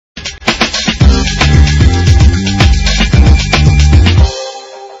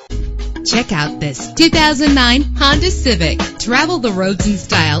Check out this 2009 Honda Civic. Travel the roads in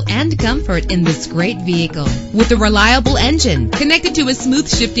style and comfort in this great vehicle. With a reliable engine connected to a smooth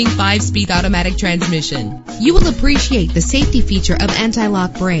shifting 5-speed automatic transmission, you will appreciate the safety feature of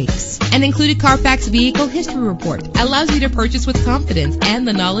anti-lock brakes. An included Carfax Vehicle History Report allows you to purchase with confidence and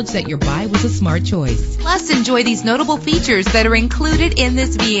the knowledge that your buy was a smart choice. Plus, enjoy these notable features that are included in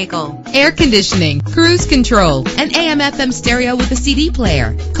this vehicle: air conditioning, cruise control, an AM/FM stereo with a CD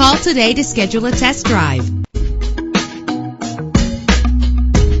player. Call today to schedule a test drive.